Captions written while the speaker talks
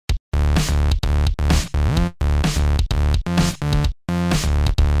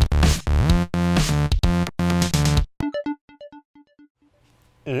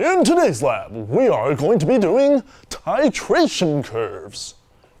In today's lab, we are going to be doing titration curves.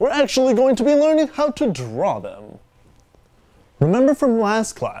 We're actually going to be learning how to draw them. Remember from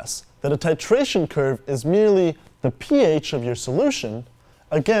last class that a titration curve is merely the pH of your solution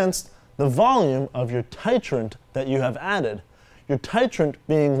against the volume of your titrant that you have added, your titrant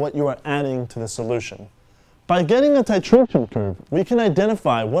being what you are adding to the solution. By getting a titration curve, we can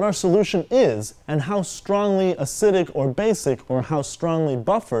identify what our solution is and how strongly acidic or basic or how strongly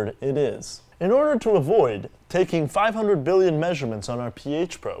buffered it is. In order to avoid taking 500 billion measurements on our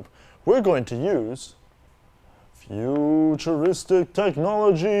pH probe, we're going to use futuristic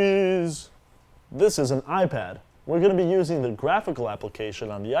technologies. This is an iPad. We're going to be using the graphical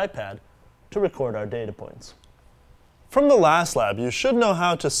application on the iPad to record our data points. From the last lab, you should know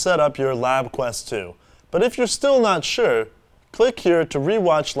how to set up your LabQuest 2. But if you're still not sure, click here to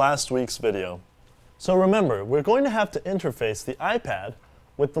rewatch last week's video. So remember, we're going to have to interface the iPad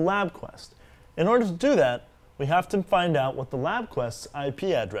with the LabQuest. In order to do that, we have to find out what the LabQuest's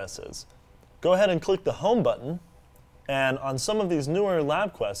IP address is. Go ahead and click the Home button, and on some of these newer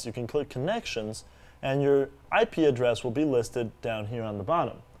LabQuests, you can click Connections, and your IP address will be listed down here on the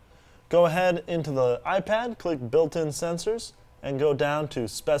bottom. Go ahead into the iPad, click Built-in Sensors, and go down to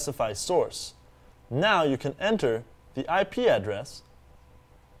Specify Source. Now you can enter the IP address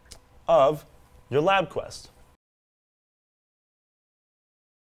of your LabQuest.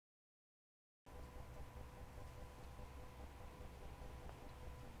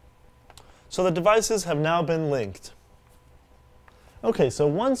 So the devices have now been linked. Okay, so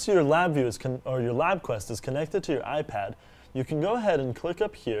once your LabVIEW or your LabQuest is connected to your iPad, you can go ahead and click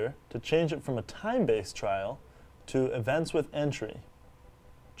up here to change it from a time-based trial to events with entry,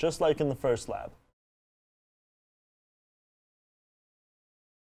 just like in the first lab.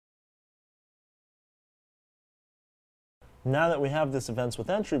 Now that we have this events with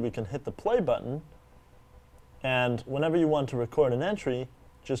entry, we can hit the play button, and whenever you want to record an entry,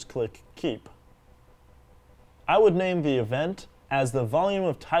 just click Keep. I would name the event as the volume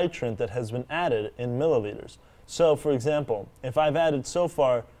of titrant that has been added in milliliters. So for example, if I've added so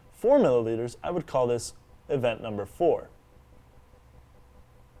far 4 milliliters, I would call this event number 4.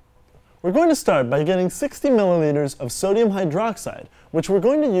 We're going to start by getting 60 milliliters of sodium hydroxide, which we're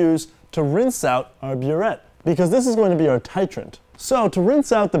going to use to rinse out our burette, because this is going to be our titrant. So to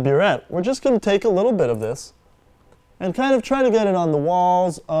rinse out the burette, we're just going to take a little bit of this and kind of try to get it on the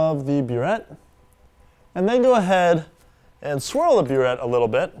walls of the burette, and then go ahead and swirl the burette a little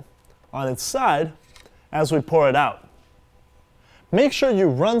bit on its side as we pour it out. Make sure you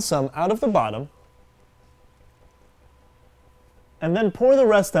run some out of the bottom, and then pour the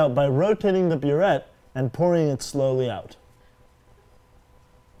rest out by rotating the burette and pouring it slowly out.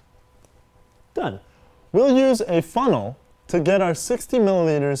 Done. We'll use a funnel to get our 60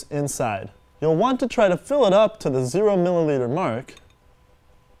 milliliters inside. You'll want to try to fill it up to the 0 milliliter mark.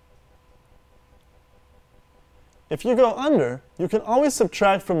 If you go under, you can always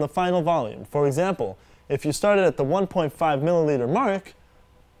subtract from the final volume. For example, if you started at the 1.5 milliliter mark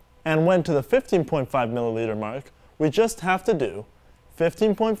and went to the 15.5 milliliter mark, we just have to do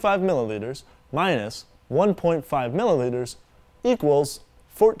 15.5 milliliters minus 1.5 milliliters equals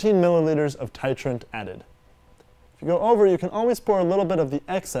 14 milliliters of titrant added. If you go over, you can always pour a little bit of the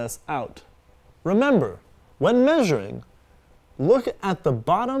excess out. Remember, when measuring, look at the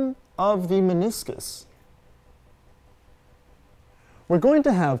bottom of the meniscus. We're going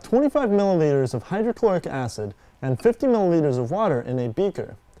to have 25 milliliters of hydrochloric acid and 50 milliliters of water in a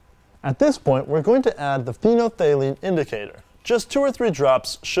beaker. At this point, we're going to add the phenolphthalein indicator. Just 2 or 3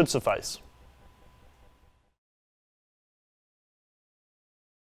 drops should suffice.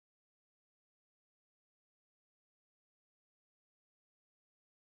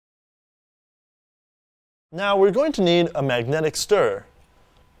 Now we're going to need a magnetic stirrer.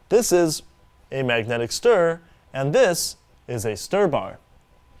 This is a magnetic stirrer, and this is a stir bar.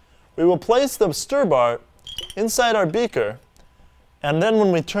 We will place the stir bar inside our beaker, and then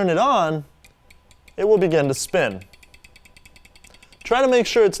when we turn it on, it will begin to spin. Try to make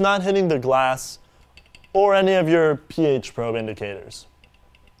sure it's not hitting the glass or any of your pH probe indicators.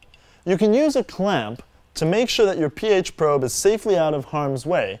 You can use a clamp to make sure that your pH probe is safely out of harm's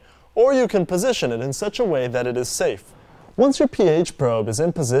way, or you can position it in such a way that it is safe. Once your pH probe is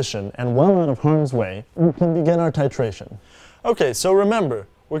in position and well out of harm's way, we can begin our titration. Okay, so remember,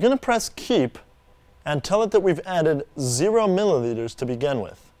 we're going to press Keep and tell it that we've added 0 milliliters to begin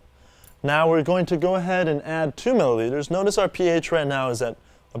with. Now we're going to go ahead and add 2 milliliters. Notice our pH right now is at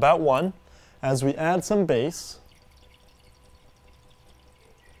about 1. As we add some base,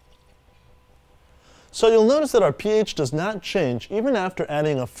 So you'll notice that our pH does not change even after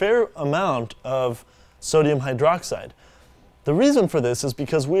adding a fair amount of sodium hydroxide. The reason for this is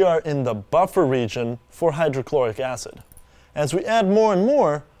because we are in the buffer region for hydrochloric acid. As we add more and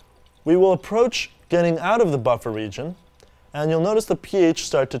more, we will approach getting out of the buffer region, and you'll notice the pH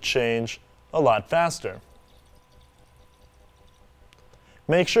start to change a lot faster.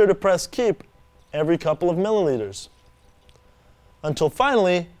 Make sure to press keep every couple of milliliters, until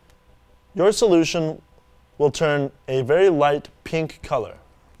finally your solution will turn a very light pink color.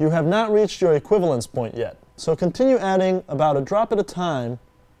 You have not reached your equivalence point yet, so continue adding about a drop at a time,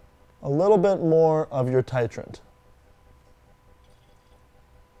 a little bit more of your titrant.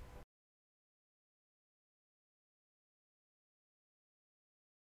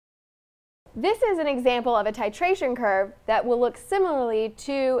 This is an example of a titration curve that will look similarly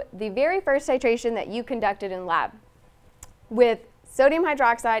to the very first titration that you conducted in lab with sodium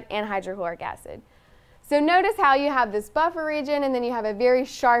hydroxide and hydrochloric acid. So notice how you have this buffer region and then you have a very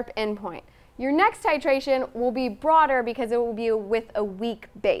sharp endpoint. Your next titration will be broader because it will be with a weak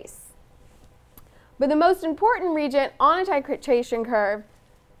base. But the most important region on a titration curve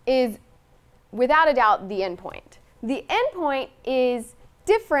is, without a doubt, the endpoint. The endpoint is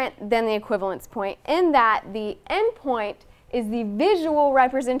different than the equivalence point in that the endpoint is the visual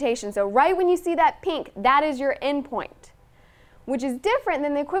representation. So right when you see that pink, that is your endpoint, which is different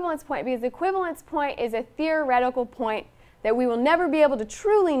than the equivalence point because the equivalence point is a theoretical point that we will never be able to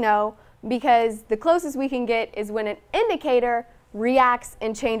truly know because the closest we can get is when an indicator reacts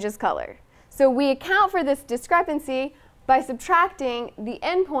and changes color. So we account for this discrepancy by subtracting the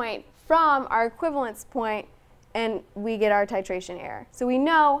endpoint from our equivalence point, and we get our titration error. So we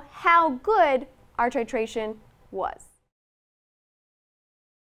know how good our titration was.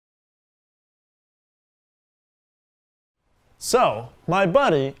 So, my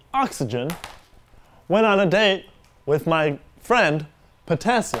buddy, Oxygen, went on a date with my friend,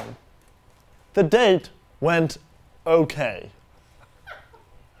 Potassium. The date went okay.